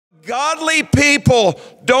Godly people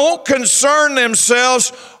don't concern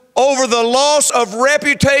themselves over the loss of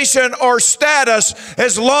reputation or status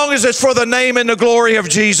as long as it's for the name and the glory of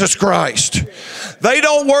Jesus Christ. They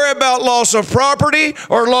don't worry about loss of property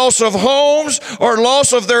or loss of homes or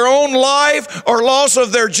loss of their own life or loss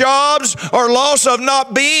of their jobs or loss of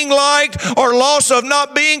not being liked or loss of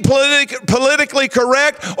not being politically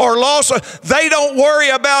correct or loss of, they don't worry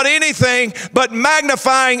about anything but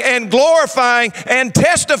magnifying and glorifying and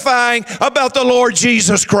testifying about the Lord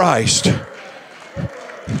Jesus Christ.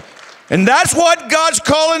 And that's what God's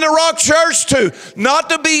calling the Rock Church to. Not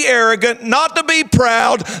to be arrogant, not to be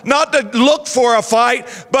proud, not to look for a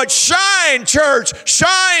fight, but shine, church,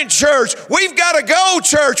 shine, church. We've got to go,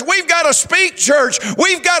 church. We've got to speak, church.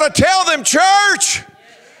 We've got to tell them, church.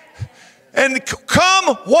 And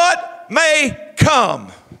come what may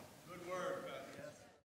come.